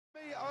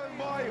oh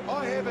my,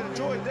 I have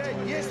enjoyed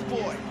that, yes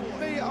boy.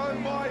 Me oh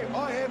my,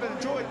 I have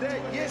enjoyed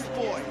that, yes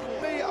boy.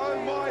 Me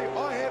oh my,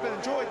 I have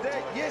enjoyed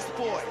that, yes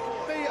boy.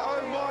 Me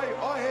oh my,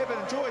 I have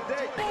enjoyed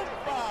that. Me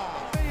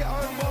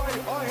oh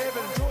my, I have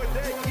enjoyed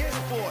that, yes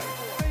boy.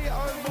 Me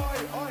oh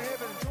my, I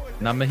have enjoyed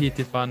that. Ngā mihi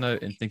te whānau,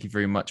 and thank you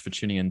very much for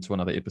tuning in to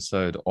another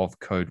episode of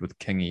Code with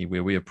Kingy,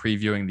 where we are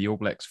previewing the All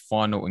Blacks'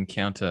 final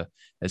encounter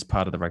as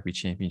part of the Rugby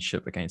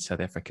Championship against South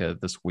Africa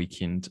this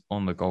weekend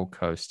on the Gold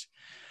Coast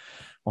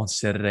on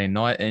Saturday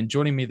night. And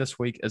joining me this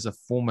week is a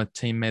former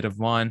teammate of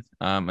mine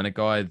and a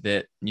guy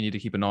that you need to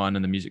keep an eye on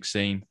in the music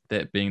scene,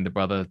 that being the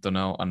brother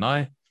Donal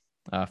Anai.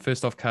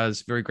 First off,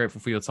 Kaz, very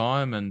grateful for your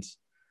time and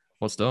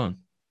what's doing?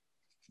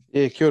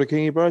 Yeah, kia ora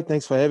Kingy, bro.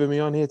 Thanks for having me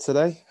on here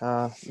today.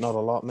 Not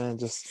a lot, man.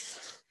 Just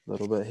a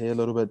little bit here, a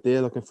little bit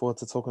there. Looking forward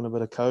to talking a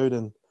bit of code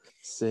and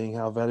seeing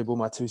how valuable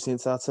my 2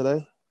 cents are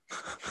today.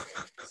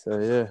 So,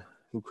 yeah,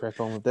 we'll crack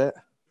on with that.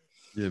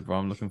 Yeah, bro,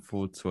 I'm looking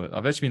forward to it.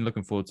 I've actually been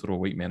looking forward to it all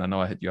week, man. I know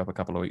I hit you up a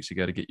couple of weeks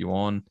ago to get you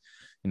on.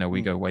 You know,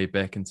 we go way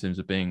back in terms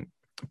of being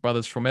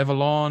brothers from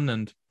Avalon,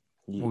 and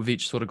we've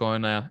each sort of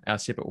gone our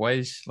separate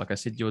ways. Like I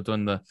said, you're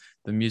doing the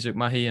music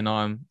mahi, and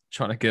I'm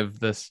trying to give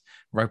this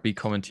rugby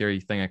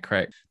commentary thing a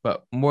crack.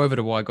 But more over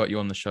to why I got you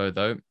on the show,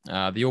 though.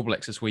 The All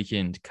Blacks this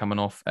weekend coming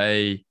off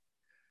a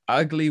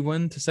ugly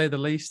win, to say the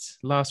least,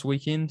 last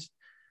weekend.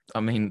 I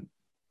mean,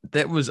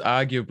 that was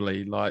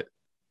arguably like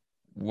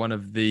one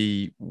of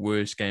the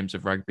worst games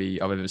of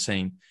rugby I've ever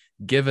seen,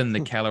 given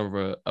the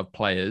caliber of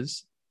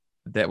players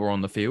that were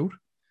on the field.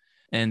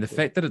 And the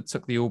fact that it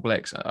took the All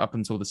Blacks up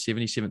until the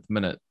 77th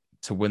minute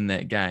to win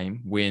that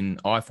game, when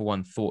I, for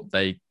one, thought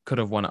they could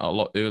have won it a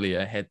lot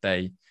earlier had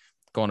they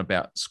gone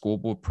about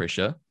scoreboard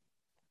pressure.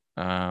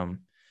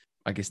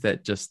 I guess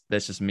that's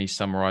just me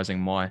summarizing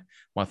my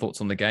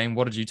thoughts on the game.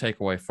 What did you take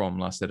away from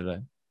last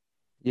Saturday?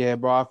 Yeah,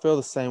 bro, I feel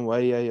the same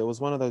way. Yeah, it was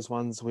one of those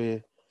ones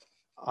where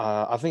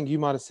I think you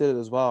might have said it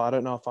as well. I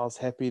don't know if I was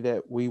happy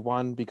that we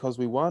won because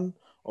we won,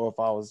 or if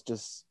I was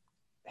just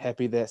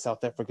happy that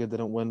South Africa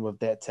didn't win with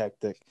that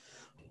tactic.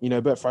 You know,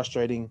 a bit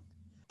frustrating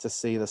to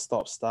see the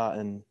stop-start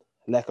and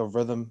lack of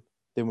rhythm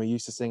than we're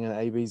used to seeing in an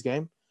AB's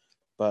game.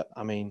 But,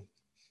 I mean,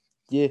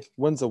 yeah,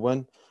 win's a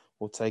win.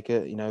 We'll take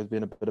it. You know, there's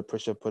been a bit of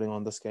pressure putting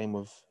on this game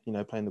with, you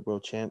know, playing the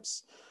world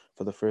champs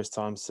for the first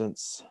time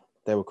since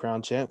they were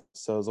crowned champs.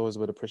 So there's always a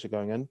bit of pressure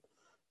going in.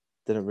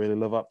 Didn't really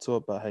live up to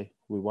it, but hey,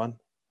 we won.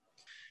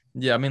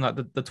 Yeah, I mean, like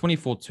the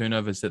 24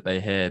 turnovers that they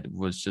had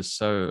was just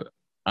so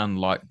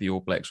unlike the All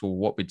Blacks or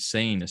what we'd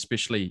seen,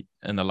 especially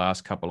in the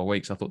last couple of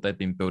weeks. I thought they'd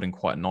been building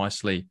quite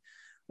nicely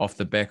off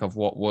the back of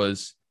what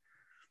was,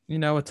 you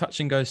know, a touch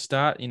and go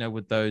start, you know,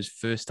 with those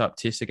first up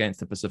tests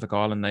against the Pacific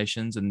Island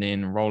nations and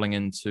then rolling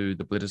into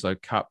the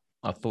Bledisloe Cup.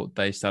 I thought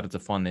they started to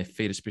find their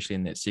feet, especially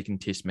in that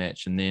second test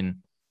match, and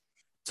then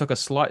took a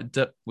slight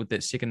dip with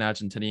that second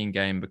Argentinian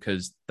game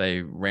because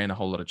they ran a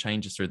whole lot of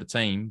changes through the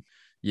team.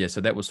 Yeah,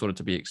 so that was sort of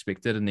to be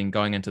expected. And then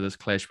going into this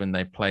clash when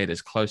they played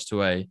as close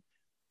to a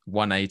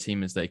 1A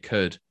team as they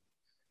could,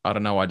 I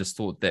don't know, I just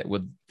thought that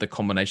with the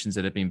combinations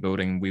that had been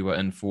building, we were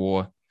in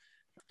for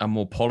a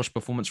more polished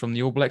performance from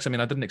the All Blacks. I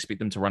mean, I didn't expect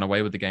them to run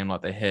away with the game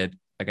like they had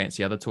against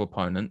the other two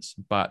opponents,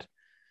 but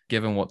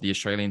given what the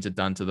Australians had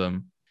done to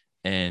them,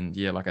 and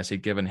yeah, like I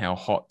said, given how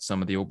hot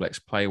some of the All Blacks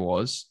play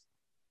was,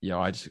 yeah,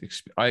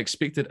 I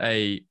expected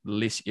a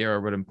less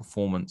error-ridden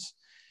performance.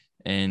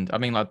 And I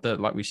mean,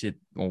 like we said,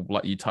 or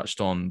like you touched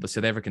on, the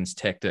South Africans'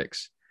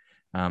 tactics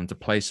to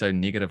play so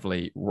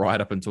negatively right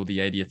up until the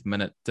 80th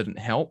minute didn't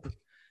help.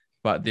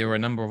 But there were a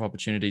number of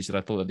opportunities that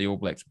I thought that the All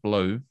Blacks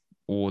blew,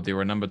 or there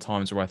were a number of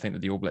times where I think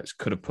that the All Blacks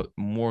could have put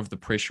more of the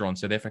pressure on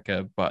South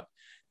Africa, but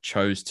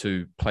chose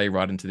to play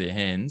right into their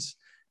hands,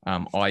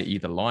 i.e.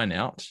 the line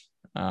out,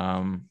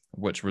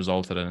 which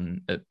resulted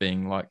in it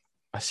being, like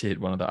I said,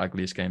 one of the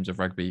ugliest games of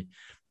rugby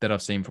that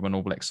I've seen from an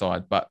All Black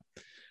side. But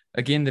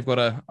again,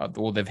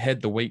 they've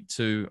had the week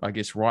to, I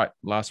guess, right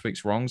last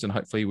week's wrongs, and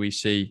hopefully we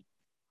see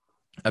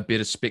a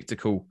better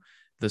spectacle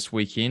this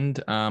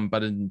weekend.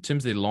 But in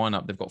terms of their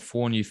lineup, they've got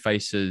 4 new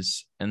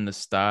faces in the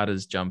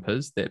starters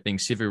jumpers, that being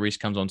Sevu Reece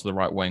comes onto the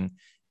right wing,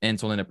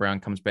 Anton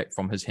Lienert-Brown comes back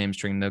from his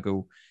hamstring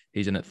niggle.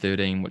 He's in at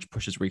 13, which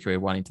pushes Rieko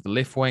Ioane to the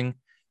left wing.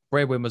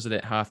 Brad Wimmer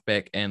at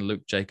halfback, and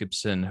Luke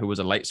Jacobson, who was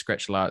a late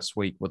scratch last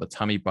week with a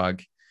tummy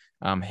bug,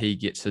 he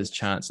gets his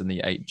chance in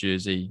the 8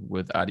 jersey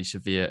with Ardie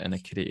Savea and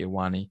Akira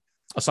Ioane.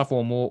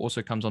 Asafa Moore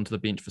also comes onto the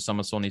bench for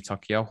Samisoni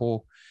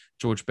Taukei'aho.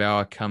 George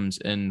Bower comes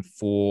in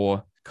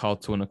for Kyle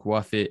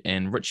Tuanukuafe,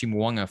 and Richie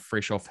Mo'unga,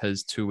 fresh off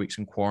his 2 weeks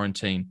in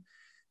quarantine,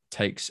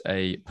 takes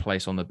a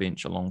place on the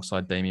bench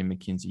alongside Damian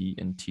McKenzie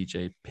and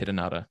TJ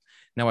Perenara.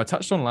 Now, I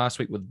touched on last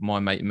week with my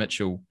mate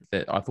Mitchell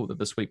that I thought that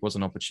this week was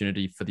an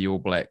opportunity for the All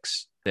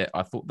Blacks, that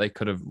I thought they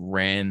could have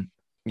ran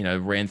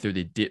through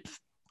their depth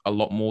a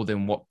lot more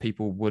than what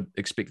people would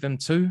expect them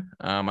to.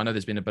 I know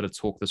there's been a bit of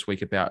talk this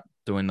week about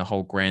doing the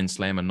whole Grand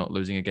Slam and not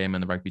losing a game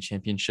in the Rugby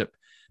Championship.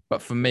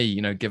 But for me,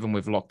 you know, given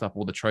we've locked up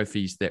all the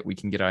trophies that we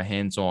can get our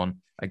hands on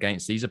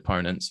against these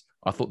opponents,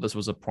 I thought this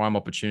was a prime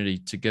opportunity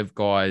to give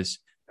guys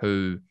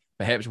who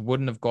perhaps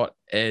wouldn't have got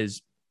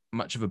as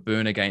much of a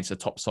burn against a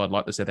top side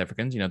like the South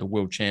Africans, the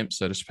world champs,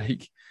 so to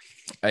speak,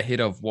 ahead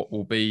of what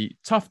will be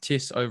tough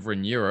tests over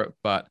in Europe.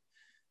 But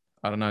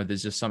I don't know,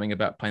 there's just something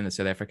about playing the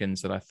South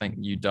Africans that I think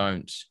you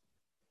don't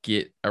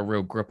get a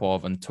real grip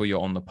of until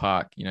you're on the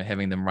park,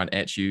 having them run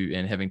at you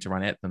and having to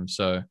run at them.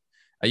 So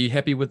are you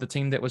happy with the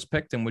team that was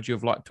picked, and would you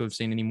have liked to have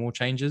seen any more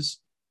changes?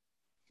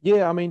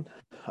 Yeah, I mean,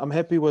 I'm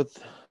happy with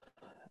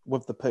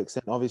the picks,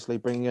 and obviously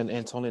bringing in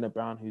Anton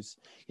Lienert-Brown, who's,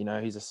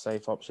 he's a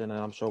safe option, and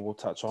I'm sure we'll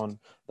touch on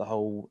the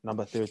whole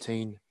number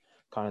 13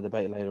 kind of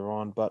debate later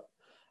on. But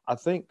I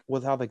think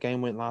with how the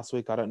game went last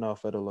week, I don't know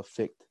if it'll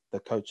affect the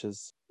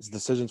coaches'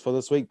 decisions for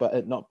this week, but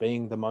it not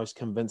being the most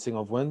convincing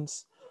of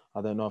wins,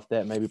 I don't know if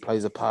that maybe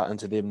plays a part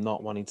into them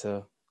not wanting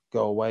to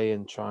go away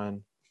and try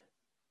and,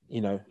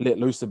 let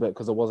loose a bit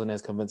because it wasn't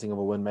as convincing of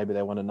a win. Maybe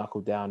they want to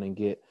knuckle down and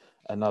get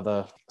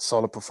another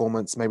solid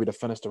performance, maybe to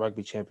finish the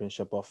rugby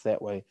championship off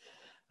that way.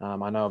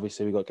 I know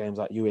obviously we got games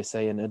like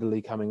USA and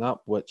Italy coming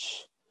up,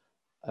 which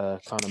are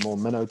kind of more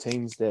minnow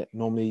teams that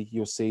normally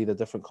you'll see the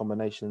different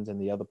combinations and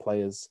the other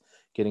players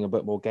getting a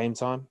bit more game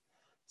time.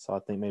 So I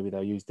think maybe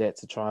they'll use that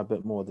to try a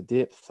bit more of the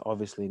depth.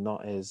 Obviously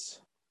not as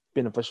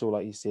beneficial,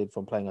 like you said,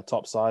 from playing a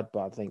top side,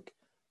 but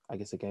I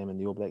guess a game in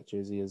the All Black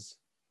jersey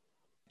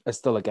it's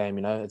still a game,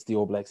 it's the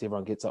All Blacks.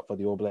 Everyone gets up for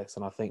the All Blacks.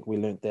 And I think we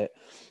learnt that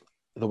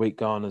the week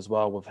gone as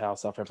well with how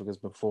South Africa's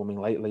been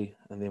performing lately,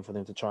 and then for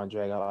them to try and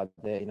drag out like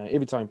that,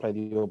 every time you play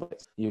the All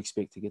Blacks, you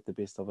expect to get the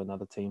best of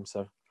another team.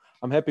 So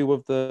I'm happy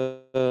with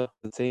the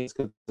team. It's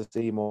good to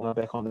see Moana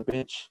back on the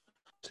bench.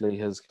 Actually,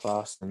 his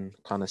class and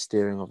kind of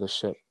steering of the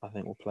ship, I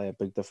think, will play a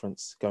big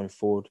difference going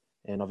forward.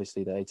 And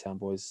obviously the A-Town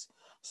boys,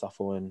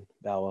 Safo and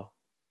Bauer,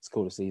 it's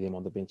cool to see them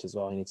on the bench as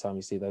well. Anytime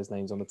you see those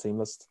names on the team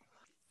list.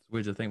 It's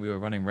weird to think we were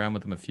running around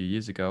with them a few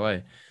years ago,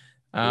 eh?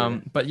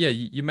 But yeah,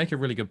 you make a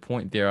really good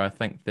point there. I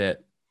think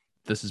that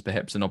this is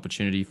perhaps an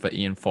opportunity for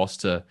Ian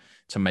Foster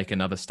to make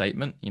another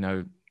statement,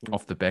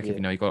 off the back of,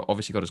 he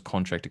obviously got his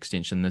contract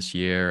extension this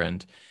year,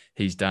 and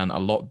he's done a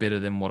lot better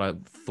than what I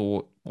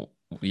thought.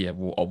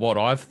 What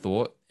I've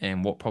thought,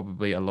 and what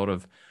probably a lot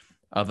of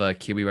other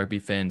Kiwi rugby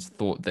fans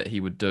thought that he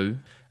would do.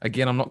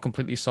 Again, I'm not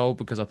completely sold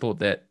because I thought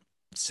that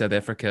South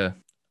Africa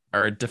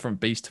are a different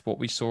beast to what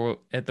we saw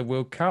at the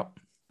World Cup.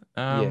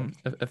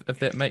 If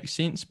that makes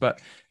sense. But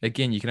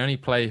again, you can only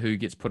play who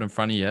gets put in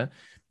front of you,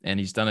 and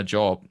he's done a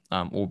job,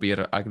 albeit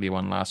an ugly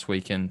one last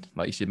week. And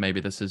like you said,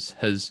 maybe this is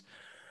his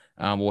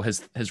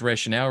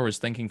rationale or his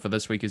thinking for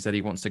this week is that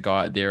he wants to go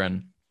out there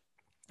and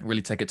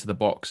really take it to the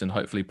box and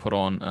hopefully put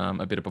on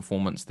a better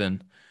performance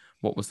than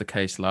what was the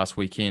case last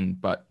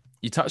weekend. But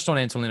you touched on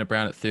Anton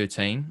Lienert-Brown at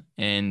 13,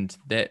 and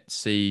that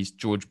sees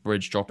George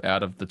Bridge drop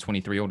out of the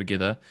 23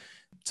 altogether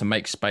to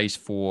make space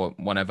for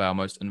one of our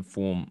most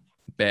informed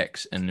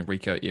backs in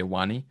Rieko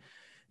Ioane.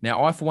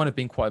 Now, I, for one, have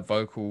been quite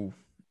vocal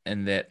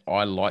in that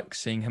I like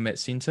seeing him at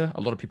centre.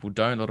 A lot of people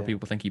don't. A lot of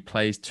people think he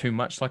plays too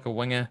much like a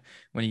winger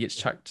when he gets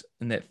chucked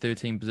in that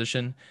 13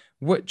 position,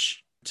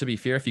 which, to be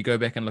fair, if you go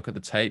back and look at the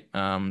tape,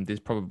 there's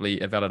probably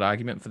a valid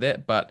argument for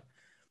that. But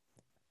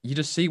you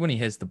just see when he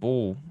has the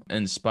ball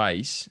in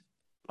space,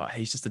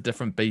 he's just a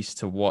different beast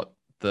to what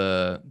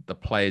the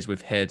players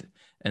we've had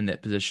in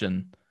that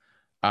position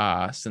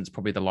are since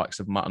probably the likes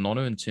of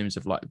Ma'anonu in terms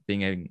of like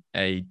being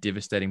a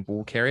devastating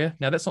ball carrier.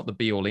 Now, that's not the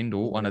be all end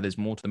all. I know there's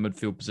more to the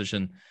midfield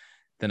position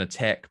than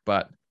attack,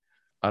 but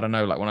I don't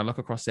know, like when I look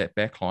across that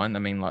back line, I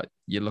mean, like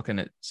you're looking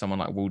at someone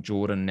like Will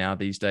Jordan now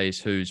these days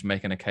who's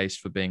making a case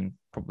for being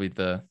probably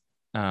the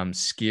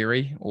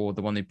scary or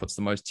the one who puts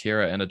the most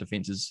terror in a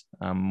defense's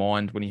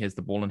mind when he has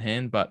the ball in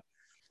hand. But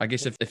I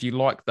guess if you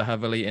like the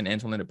Havili and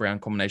Anton Lienert-Brown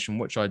combination,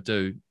 which I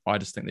do, I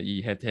just think that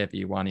you had to have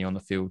Ioane on the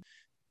field.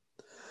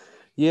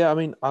 Yeah, I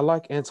mean, I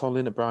like Anton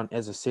Lienert-Brown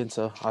as a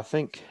centre. I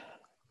think,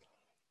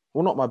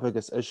 well, not my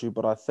biggest issue,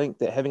 but I think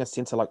that having a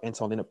centre like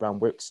Anton Lienert-Brown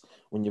works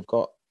when you've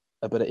got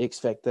a bit of X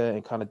factor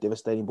and kind of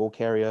devastating ball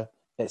carrier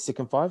at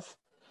second five.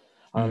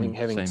 I think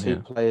having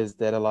two players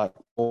that are like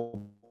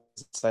all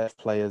safe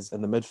players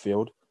in the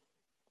midfield,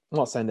 I'm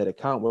not saying that it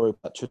can't work,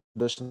 but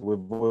traditionally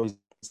we've always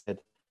said,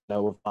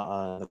 with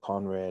the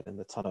Conrad and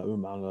the Tana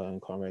Umanga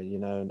and Conrad,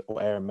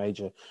 or Aaron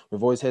Major,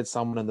 we've always had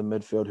someone in the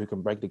midfield who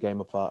can break the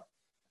game apart.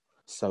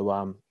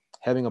 So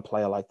having a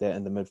player like that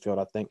in the midfield,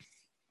 I think,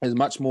 is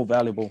much more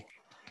valuable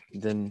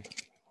than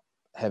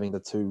having the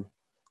two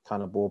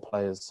kind of ball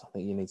players. I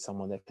think you need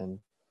someone that can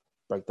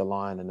break the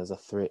line and is a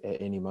threat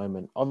at any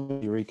moment.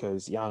 Obviously,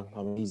 Rico's young.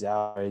 I mean, he's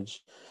our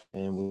age,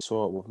 and we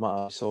saw it with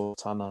Ma'a, we saw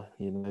Tana.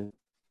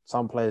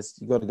 Some players,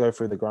 you got to go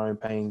through the growing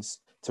pains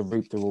to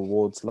reap the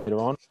rewards later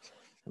on.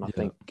 And I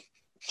think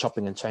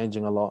chopping and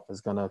changing a lot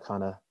is going to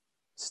kind of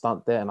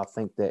stunt that. And I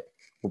think that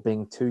we're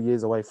being 2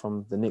 years away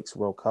from the next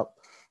World Cup.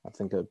 I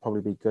think it would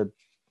probably be good,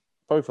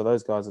 probably for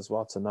those guys as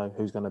well, to know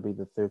who's going to be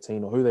the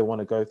 13 or who they want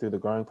to go through the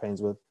growing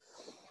pains with.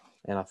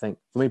 And I think,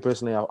 for me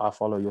personally, I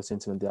follow your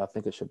sentiment there. I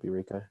think it should be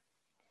Rieko.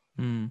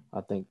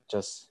 I think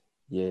just,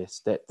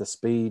 the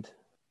speed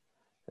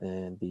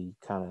and the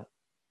kind of,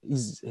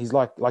 he's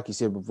like you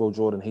said with Will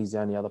Jordan, he's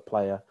the only other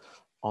player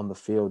on the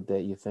field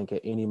that you think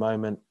at any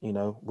moment,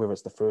 whether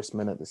it's the first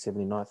minute, the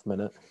 79th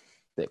minute,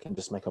 that can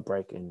just make a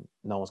break and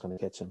no one's going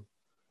to catch him.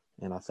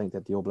 And I think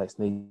that the All Blacks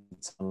need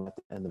someone like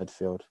that in the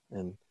midfield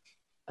and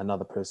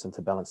another person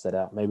to balance that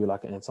out. Maybe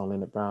like an Anton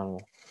Lienert-Brown or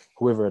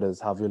whoever it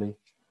is, Havili,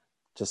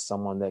 just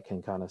someone that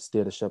can kind of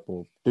steer the ship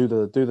or do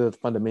the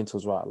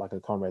fundamentals right, like a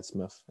Conrad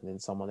Smith, and then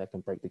someone that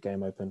can break the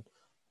game open.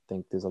 I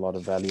think there's a lot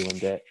of value in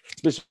that,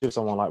 especially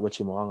someone like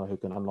Richie Mo'unga who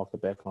can unlock the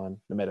back line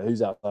no matter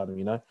who's outside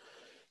him, can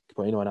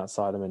put anyone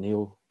outside him and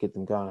he'll get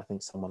them going. I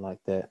think someone like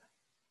that,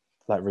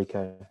 like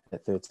Rico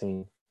at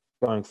 13,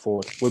 going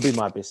forward would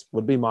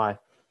be my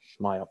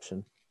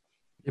option.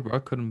 Yeah, bro, I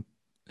couldn't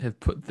have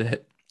put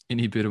that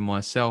any better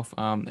myself.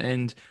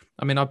 And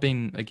I mean, I've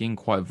been again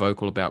quite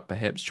vocal about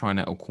perhaps trying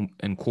to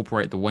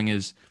incorporate the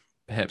wingers,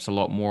 perhaps a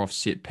lot more off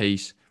set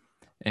piece,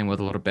 and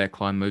with a lot of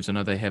backline moves. I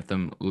know they have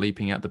them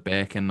leaping out the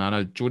back, and I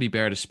know Jordie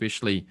Barrett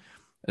especially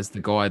is the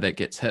guy that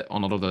gets hit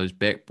on a lot of those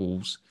back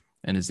balls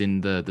and is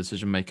in the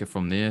decision maker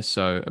from there.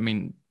 So I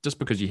mean, just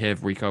because you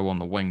have Rico on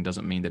the wing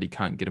doesn't mean that he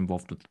can't get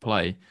involved with the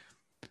play.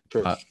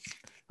 True. But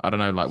I don't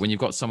know, like when you've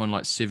got someone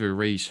like Sevu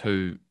Reece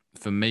who,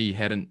 for me,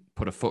 hadn't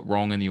put a foot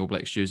wrong in the All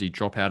Blacks jersey,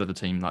 drop out of the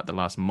team like the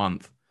last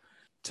month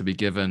to be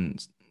given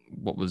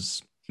what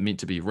was meant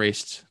to be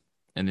rest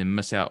and then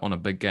miss out on a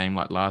big game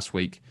like last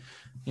week.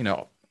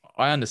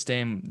 I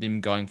understand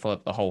them going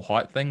for the whole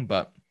height thing,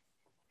 but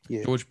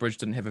yeah. George Bridge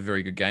didn't have a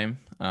very good game.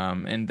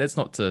 And that's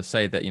not to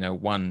say that,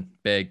 one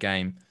bad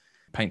game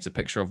paints a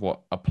picture of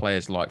what a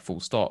player's like, full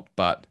stop.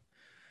 But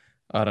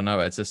I don't know.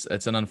 It's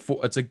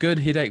a good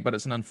headache, but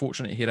it's an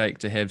unfortunate headache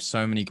to have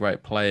so many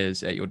great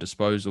players at your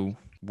disposal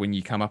when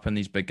you come up in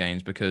these big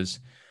games, because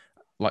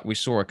like we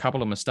saw a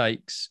couple of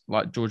mistakes,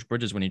 like George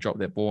Bridges when he dropped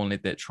that ball and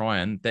let that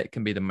try in, that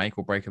can be the make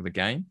or break of a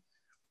game.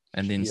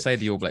 And then say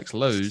the All Blacks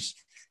lose,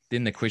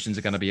 then the questions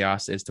are going to be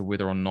asked as to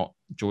whether or not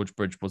George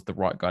Bridge was the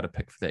right guy to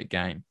pick for that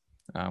game.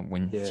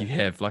 When you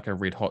have like a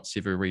red hot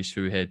Sevu Reece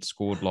who had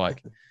scored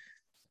like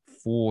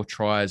 4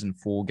 tries in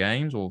 4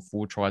 games or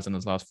 4 tries in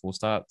his last 4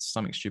 starts,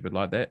 something stupid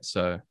like that.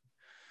 So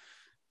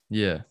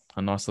yeah,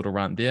 a nice little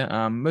run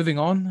there. Moving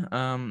on,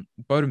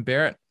 Beauden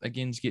Barrett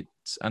again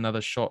gets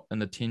another shot in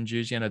the 10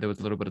 jersey. I know there was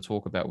a little bit of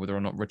talk about whether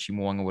or not Richie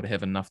Mo'unga would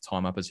have enough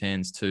time up his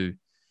hands to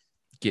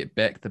get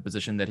back the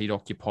position that he'd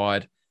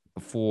occupied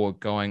before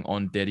going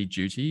on daddy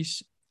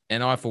duties.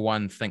 And I, for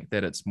one, think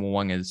that it's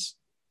Mo'unga's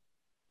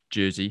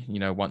jersey.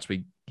 Once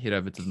we head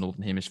over to the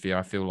Northern Hemisphere,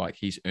 I feel like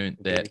he's earned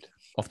that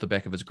off the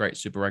back of his great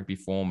Super Rugby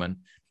form and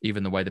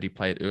even the way that he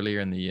played earlier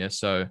in the year.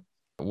 So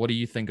what do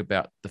you think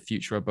about the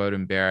future of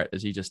Beauden Barrett?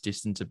 Is he just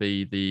destined to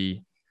be the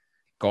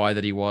guy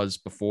that he was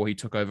before he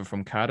took over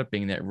from Carter,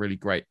 being that really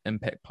great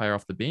impact player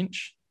off the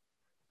bench?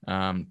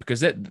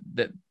 Because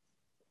that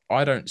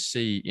I don't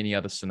see any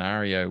other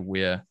scenario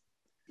where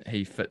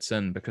he fits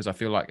in, because I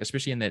feel like,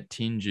 especially in that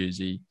 10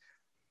 jersey,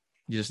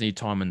 you just need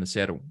time in the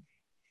saddle.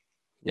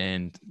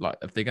 And like,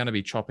 if they're going to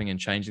be chopping and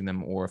changing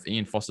them, or if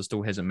Ian Foster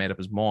still hasn't made up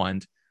his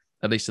mind,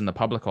 at least in the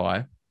public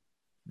eye,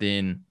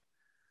 then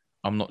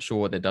I'm not sure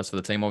what that does for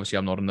the team. Obviously,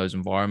 I'm not in those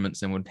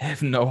environments and would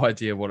have no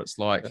idea what it's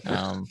like.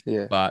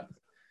 But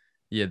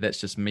yeah,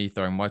 that's just me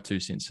throwing my 2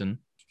 cents in.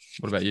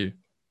 What about you?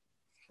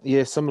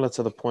 Yeah, similar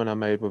to the point I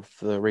made with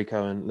the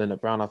Rico and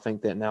Lienert-Brown, I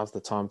think that now's the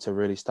time to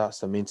really start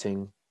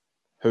cementing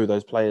who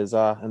those players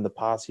are. In the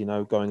past,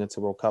 going into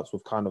World Cups,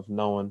 we've kind of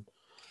known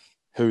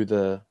who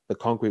the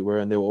concrete were,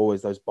 and there were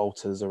always those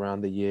bolters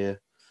around the year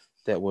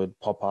that would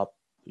pop up,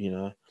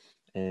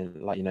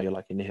 and like, you're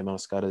like your Nehemiah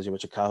Scudders, your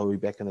Richard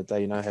Kahui back in the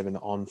day, having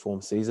an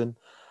on-form season.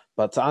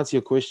 But to answer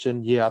your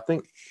question, I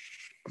think,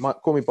 might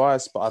call me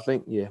biased, but I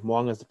think,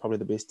 Mo'unga is probably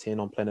the best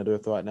 10 on planet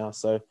Earth right now.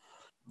 So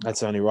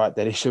that's only right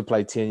that he should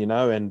play 10,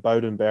 and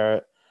Beauden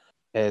Barrett,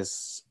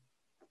 as,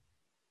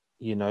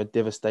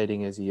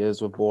 devastating as he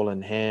is with ball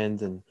in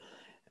hand, and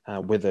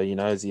whether,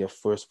 is he a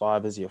first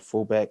 5, is he a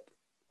fullback,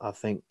 I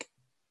think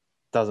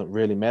doesn't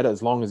really matter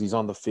as long as he's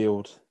on the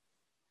field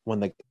when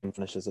the game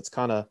finishes. It's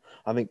kind of,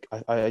 I think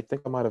I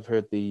might have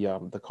heard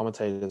the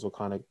commentators were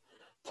kind of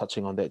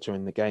touching on that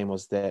during the game,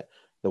 was that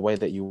the way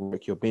that you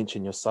work your bench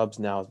and your subs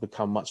now has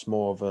become much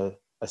more of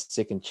a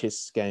second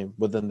chess game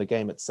within the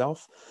game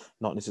itself,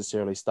 not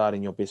necessarily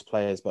starting your best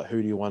players, but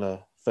who do you want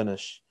to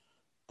finish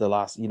the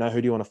last,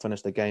 who do you want to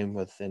finish the game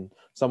with? And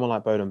someone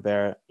like Beauden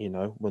Barrett,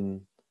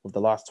 when with the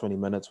last 20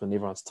 minutes, when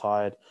everyone's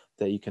tired,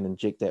 that you can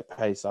inject that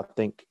pace. I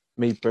think,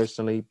 me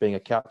personally, being a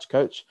couch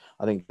coach,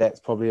 I think that's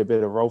probably a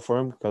better role for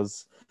him,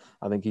 because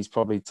I think he's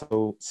probably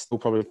still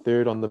probably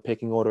 3rd on the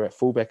pecking order at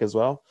fullback as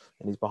well,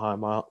 and he's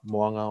behind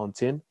Mo'unga on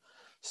 10.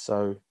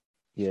 So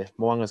yeah,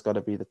 Mo'unga's got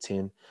to be the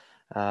 10.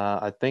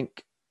 I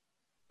think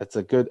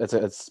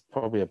it's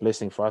probably a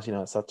blessing for us.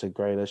 It's such a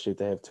great issue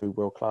to have 2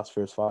 world-class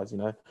first 5s.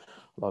 A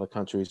lot of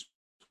countries,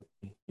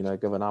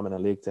 give an arm and a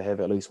leg to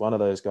have at least one of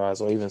those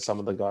guys, or even some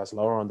of the guys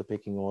lower on the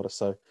pecking order.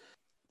 So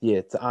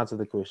yeah, to answer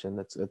the question,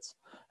 it's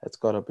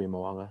got to be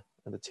Mo'unga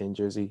in the 10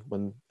 jersey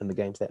when in the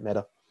games that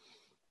matter.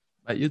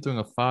 Mate, you're doing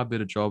a far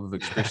better job of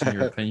expressing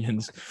your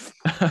opinions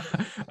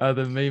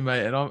than me,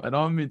 mate. And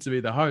I'm meant to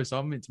be the host.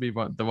 I'm meant to be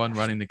the one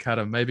running the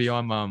cutter. Maybe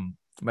I'm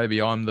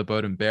the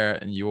Bowden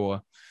Barrett and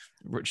you're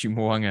Richie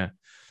Mo'unga.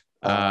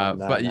 Nah.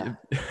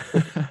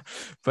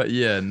 But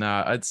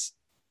yeah, it's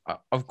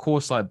of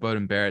course like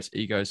Bowden Barrett's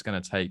ego is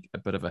going to take a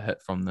bit of a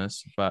hit from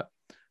this, but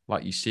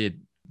like you said,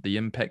 the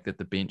impact that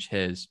the bench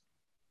has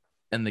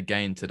in the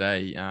game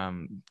today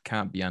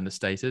can't be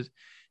understated.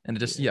 And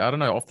I don't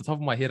know, off the top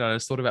of my head, I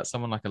just thought about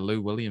someone like a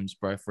Lou Williams,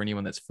 bro, for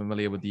anyone that's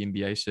familiar with the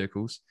NBA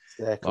circles.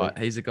 Exactly. Like,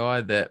 he's a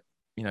guy that,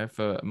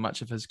 for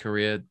much of his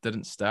career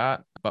didn't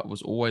start, but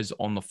was always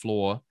on the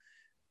floor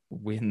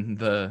when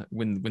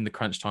the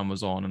crunch time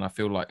was on. And I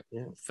feel like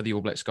for the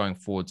All Blacks going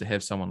forward, to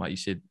have someone, like you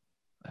said,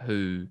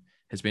 who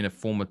has been a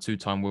former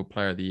 2-time World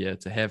Player of the Year,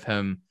 to have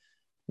him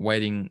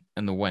waiting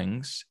in the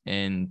wings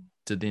and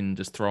to then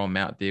just throw him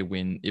out there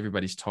when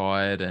everybody's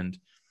tired and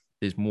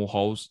there's more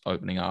holes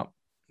opening up,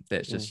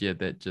 that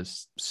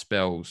just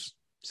spells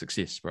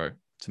success, bro,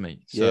 to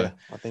me. So, yeah,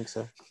 I think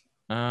so.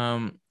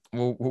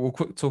 We'll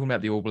quit talking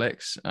about the All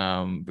Blacks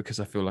because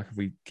I feel like if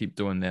we keep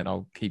doing that,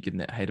 I'll keep getting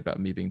that hate about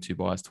me being too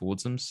biased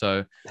towards them.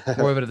 So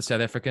more over to the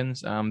South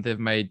Africans. They've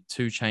made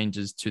 2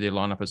 changes to their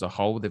lineup as a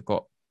whole. They've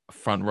got a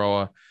front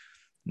rower.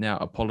 Now,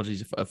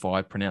 apologies if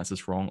I pronounce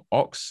this wrong.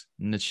 Ox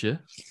Nitsche.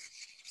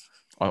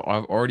 I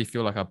already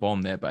feel like I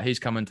bombed that, but he's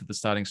come into the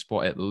starting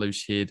spot at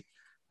loose head.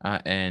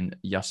 And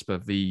Jasper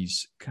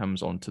Wies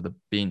comes onto the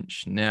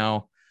bench.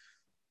 Now,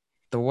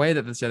 the way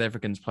that the South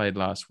Africans played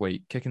last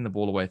week, kicking the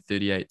ball away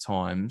 38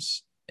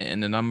 times,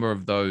 and a number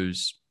of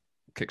those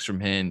kicks from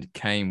hand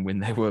came when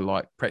they were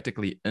like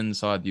practically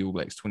inside the All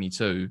Blacks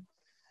 22.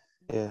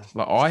 Yeah.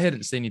 Like, I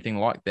hadn't seen anything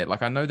like that.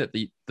 Like, I know that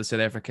the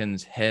South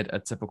Africans had a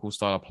typical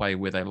style of play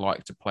where they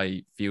like to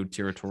play field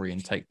territory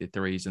and take their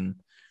threes, and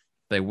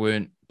they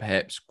weren't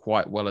perhaps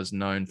quite well as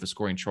known for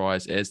scoring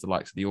tries as the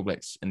likes of the All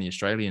Blacks and the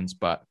Australians,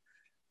 but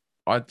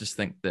I just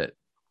think that,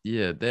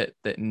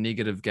 that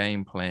negative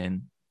game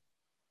plan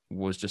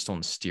was just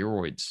on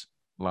steroids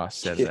last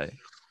Saturday.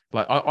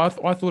 Like, I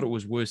thought it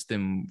was worse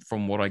than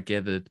from what I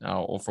gathered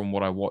or from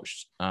what I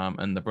watched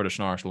in the British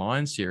and Irish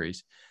Lions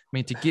series. I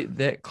mean, to get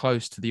that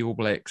close to the All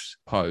Blacks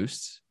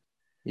posts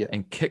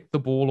and kick the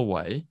ball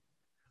away.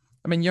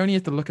 I mean, you only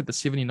have to look at the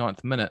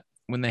 79th minute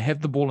when they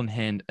have the ball in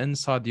hand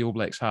inside the All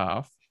Blacks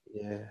half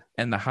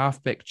and the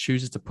halfback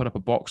chooses to put up a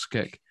box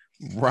kick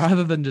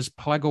rather than just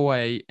plug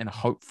away and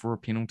hope for a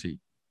penalty.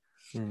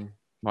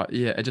 Like,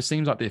 it just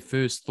seems like their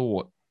first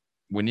thought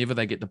whenever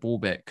they get the ball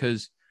back,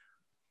 because,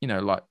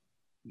 like,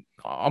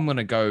 I'm going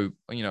to go,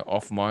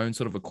 off my own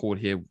sort of accord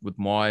here with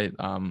my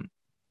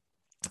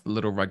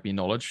little rugby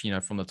knowledge,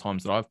 from the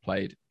times that I've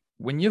played.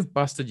 When you've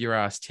busted your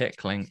ass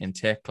tackling and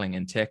tackling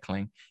and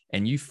tackling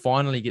and you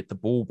finally get the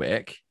ball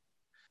back,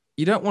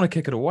 you don't want to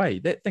kick it away.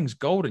 That thing's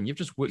golden. You've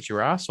just worked your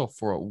ass off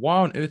for it. Why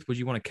on earth would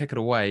you want to kick it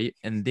away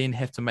and then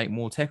have to make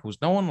more tackles?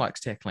 No one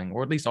likes tackling,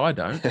 or at least I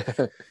don't.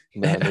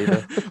 No,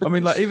 neither. I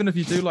mean, like, even if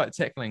you do like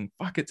tackling,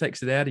 it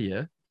takes it out of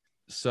you.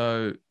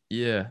 So,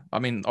 I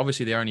mean,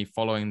 obviously they're only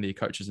following the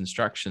coach's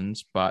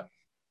instructions, but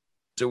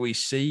do we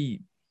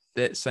see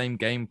that same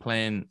game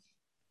plan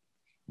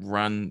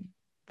run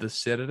this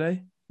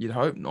Saturday? You'd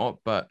hope not,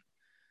 but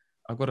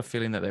I've got a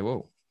feeling that they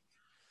will.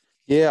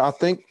 Yeah, I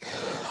think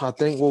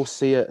we'll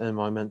see it in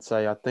moments.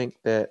 I think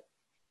that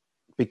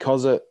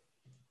because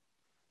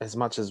as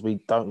much as we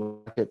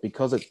don't like it,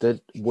 because it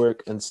did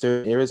work in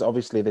certain areas,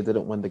 obviously they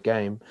didn't win the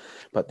game,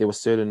 but there were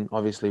certain,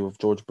 obviously with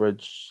George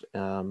Bridge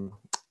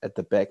at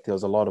the back, there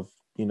was a lot of,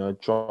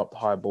 dropped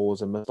high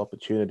balls and missed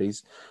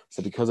opportunities.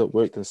 So because it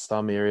worked in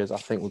some areas, I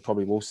think we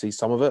probably will see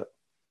some of it.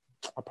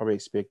 I probably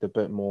expect a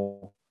bit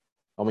more.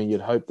 I mean,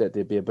 you'd hope that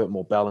there'd be a bit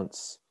more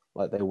balance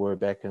like they were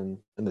back in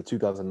the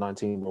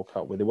 2019 World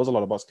Cup, where there was a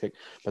lot of box kick,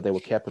 but they were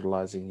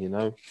capitalizing,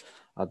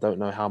 I don't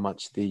know how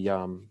much the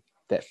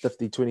that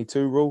 50-22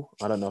 rule,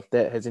 I don't know if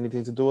that has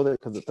anything to do with it,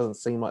 because it doesn't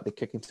seem like they're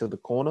kicking to the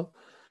corner.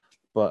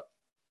 But,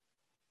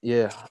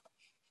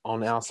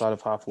 on our side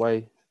of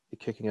halfway, they're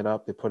kicking it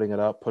up, they're putting it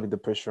up, putting the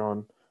pressure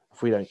on.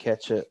 If we don't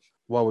catch it,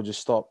 why would you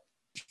stop?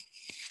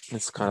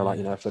 It's kind of like,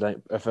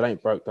 if it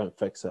ain't broke, don't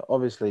fix it.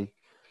 Obviously,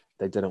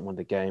 they didn't win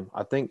the game.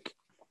 I think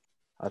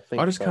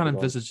I just can't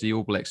envisage the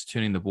All Blacks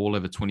turning the ball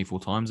over 24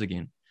 times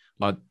again.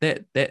 Like,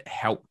 that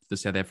helped the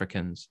South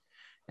Africans.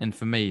 And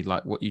for me,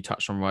 like what you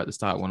touched on right at the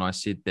start when I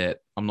said that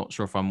I'm not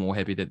sure if I'm more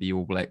happy that the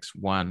All Blacks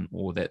won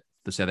or that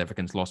the South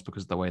Africans lost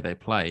because of the way they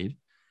played.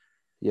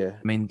 Yeah.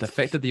 I mean, the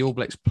fact that the All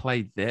Blacks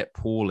played that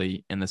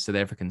poorly and the South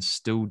Africans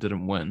still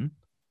didn't win.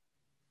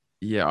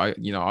 Yeah, I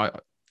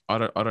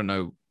don't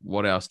know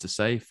what else to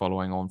say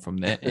following on from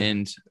that.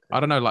 And I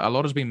don't know, like, a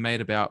lot has been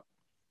made about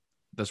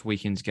this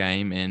weekend's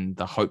game and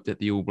the hope that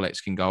the All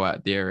Blacks can go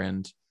out there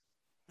and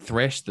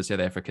thrash the South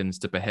Africans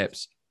to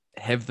perhaps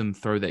have them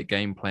throw that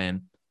game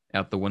plan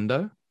out the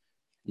window.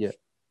 Yeah.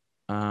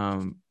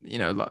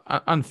 Like,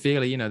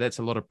 unfairly, that's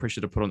a lot of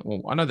pressure to put on.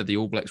 Well, I know that the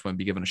All Blacks won't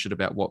be given a shit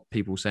about what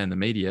people say in the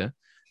media,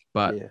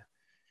 but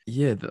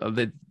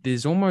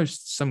there's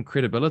almost some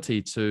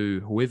credibility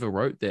to whoever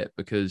wrote that,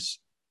 because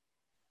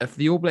if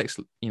the All Blacks,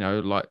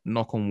 like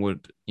knock on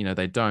wood,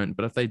 they don't,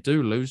 but if they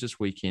do lose this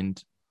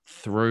weekend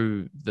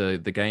through the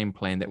game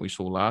plan that we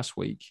saw last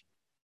week,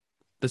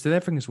 the South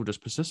Africans will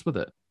just persist with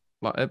it.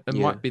 Like it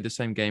might be the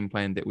same game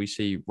plan that we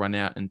see run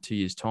out in 2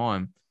 years'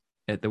 time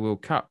at the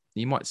World Cup.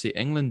 You might see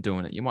England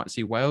doing it. You might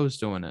see Wales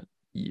doing it.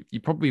 You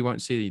probably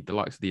won't see the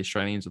likes of the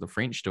Australians or the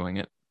French doing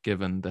it,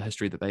 given the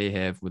history that they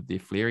have with their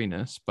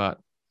flariness. But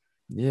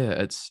yeah,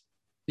 it's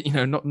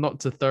not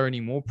to throw any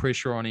more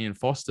pressure on Ian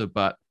Foster,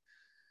 but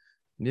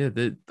yeah,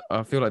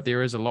 I feel like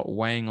there is a lot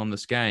weighing on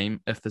this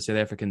game if the South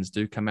Africans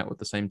do come out with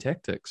the same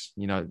tactics.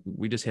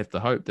 We just have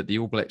to hope that the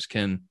All Blacks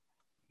can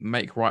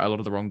make right a lot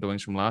of the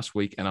wrongdoings from last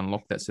week and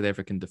unlock that South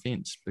African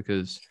defence,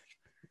 because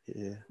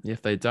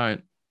if they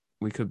don't,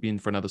 we could be in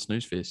for another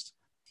snooze fest.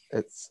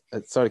 It's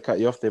sorry to cut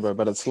you off there, bro,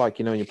 but it's like,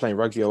 when you're playing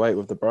rugby 08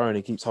 with the bro and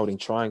he keeps holding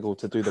triangle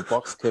to do the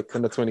box kick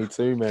in the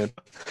 22, man.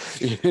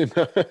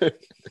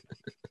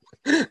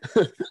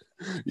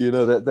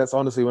 That's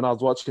honestly, when I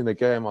was watching the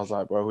game, I was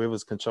like, bro,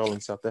 whoever's controlling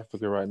South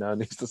Africa right now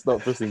needs to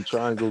stop pressing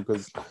triangle,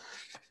 because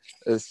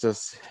it's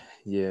just,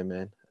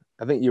 man.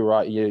 I think you're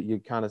right. You're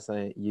kind of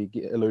saying,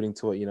 alluding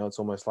to it, it's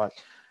almost like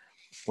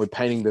we're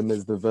painting them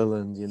as the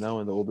villains, and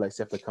the All Blacks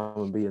have to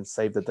come and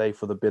save the day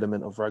for the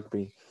betterment of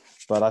rugby.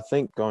 But I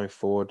think going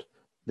forward,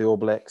 the All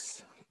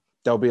Blacks,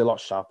 they'll be a lot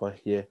sharper.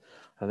 Yeah,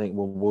 I think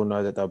we'll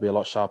know that they'll be a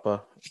lot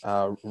sharper.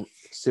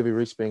 Sevu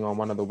Reece being on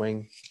one of the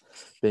wing,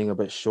 being a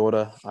bit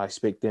shorter, I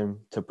expect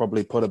them to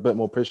probably put a bit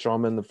more pressure on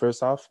him in the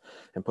first half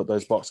and put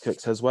those box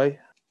kicks his way.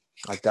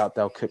 I doubt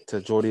they'll kick to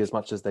Geordie as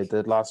much as they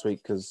did last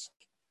week, because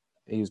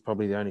he was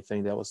probably the only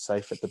thing that was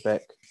safe at the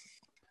back.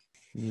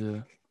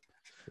 Yeah.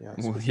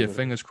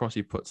 Fingers crossed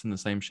he puts in the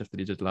same shift that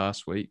he did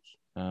last week.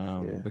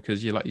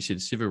 Because, like you said,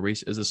 Sevu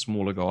Reece is a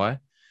smaller guy.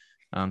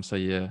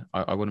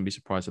 I wouldn't be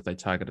surprised if they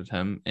targeted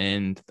him.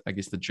 And I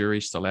guess the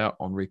jury's still out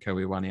on Rieko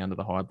Ioane under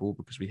the high ball,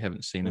 because we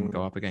haven't seen him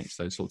go up against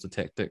those sorts of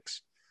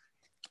tactics,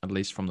 at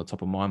least from the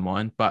top of my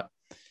mind. But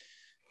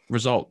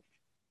result,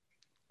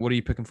 what are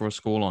you picking for a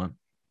scoreline?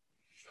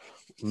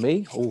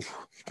 Me? Oh,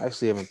 I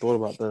actually haven't thought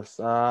about this.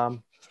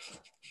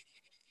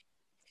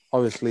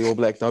 Obviously, All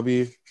Black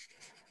W.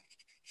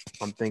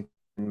 I'm thinking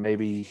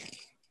maybe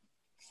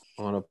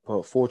I'm going to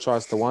put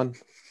 4-1.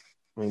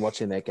 I mean,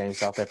 watching that game,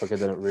 South Africa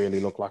didn't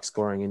really look like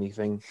scoring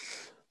anything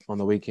on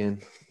the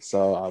weekend.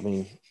 So, I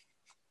mean,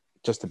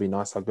 just to be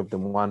nice, I'll give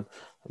them 1.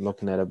 I'm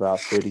looking at about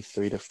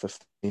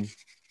 33-15.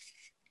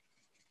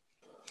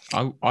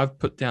 I've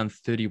put down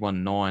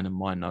 31-9 in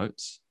my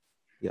notes.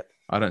 Yeah.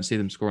 I don't see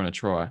them scoring a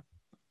try.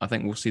 I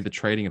think we'll see the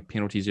trading of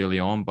penalties early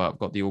on, but I've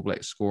got the All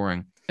Blacks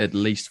scoring at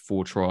least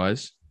 4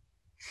 tries.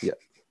 Yeah.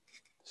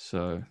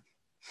 So,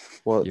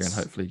 and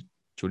hopefully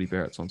Jordie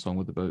Barrett's on song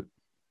with the boot.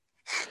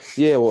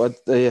 Yeah, well,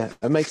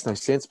 it makes no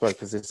sense, bro,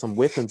 because there's some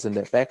weapons in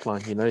that back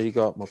line. You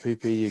got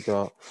Mapupi, you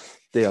got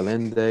De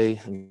Allende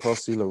and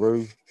Crosby,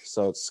 LaRue.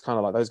 So it's kind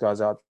of like those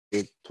guys out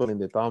there twiddling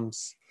their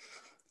thumbs,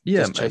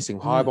 just chasing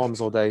high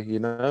bombs all day,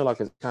 like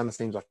it kind of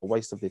seems like a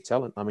waste of their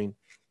talent. I mean,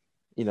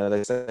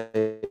 they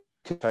say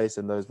Case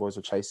and those boys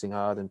were chasing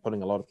hard and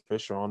putting a lot of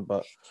pressure on,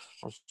 but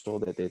I'm sure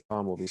that their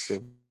time will be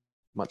so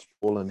much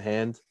ball in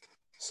hand.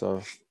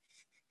 So,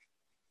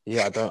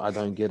 yeah, I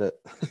don't get it.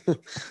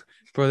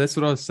 Bro, that's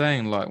what I was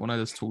saying. Like when I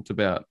just talked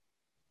about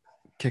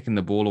kicking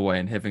the ball away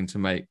and having to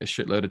make a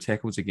shitload of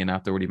tackles again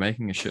after already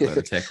making a shitload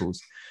of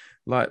tackles.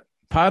 Like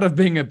part of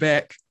being a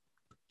back,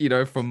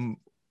 from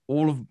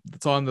all of the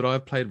time that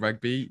I've played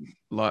rugby,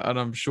 like, and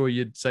I'm sure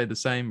you'd say the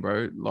same,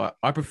 bro. Like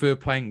I prefer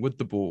playing with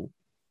the ball.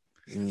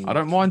 I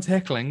don't mind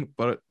tackling,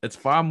 but it's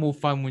far more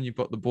fun when you've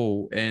got the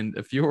ball. And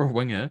if you're a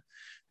winger,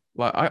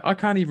 like I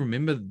can't even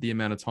remember the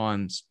amount of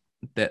times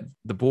that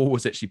the ball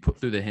was actually put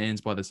through the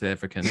hands by the South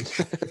Africans.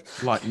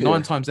 Like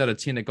 9 times out of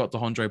 10, it got to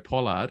Handré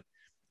Pollard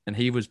and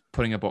he was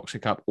putting a box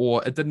kick up,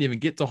 or it didn't even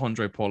get to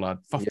Handré Pollard.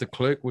 Faf de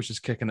Klerk was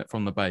just kicking it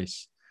from the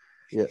base.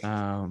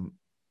 Yeah.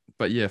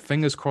 But yeah,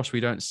 fingers crossed we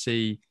don't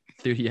see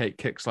 38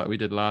 kicks like we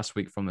did last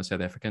week from the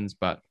South Africans.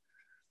 But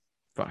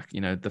fuck,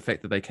 the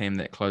fact that they came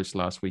that close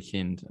last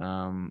weekend,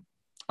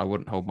 I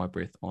wouldn't hold my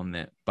breath on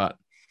that. But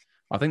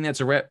I think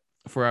that's a wrap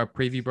for our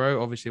preview,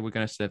 bro. Obviously, we're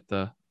going to have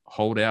to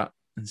hold out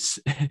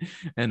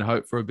and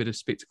hope for a bit of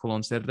spectacle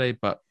on Saturday.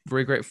 But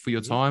very grateful for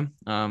your time.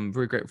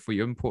 Very grateful for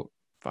your input.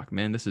 Fuck,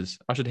 man,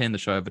 I should hand the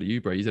show over to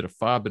you, bro. You did a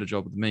far better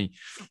job with me.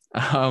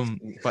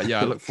 But yeah,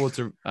 I look forward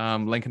to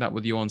linking up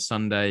with you on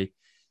Sunday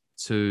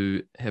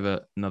to have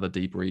another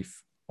debrief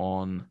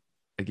on,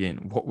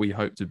 again, what we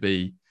hope to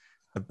be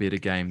a better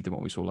game than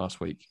what we saw last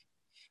week.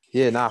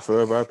 Yeah, for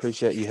real, bro. I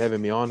appreciate you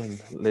having me on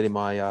and letting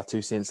my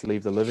 2 cents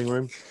leave the living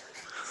room.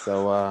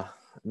 So,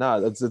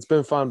 it's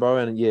been fun, bro.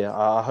 And yeah,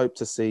 I hope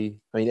to see,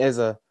 I mean, as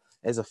a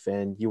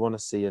fan, you want to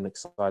see an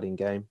exciting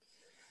game.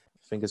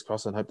 Fingers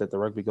crossed and hope that the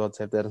rugby gods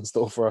have that in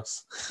store for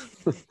us.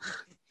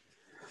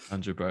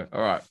 100, bro.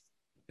 All right.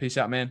 Peace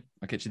out, man.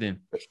 I'll catch you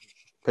then.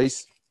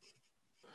 Peace.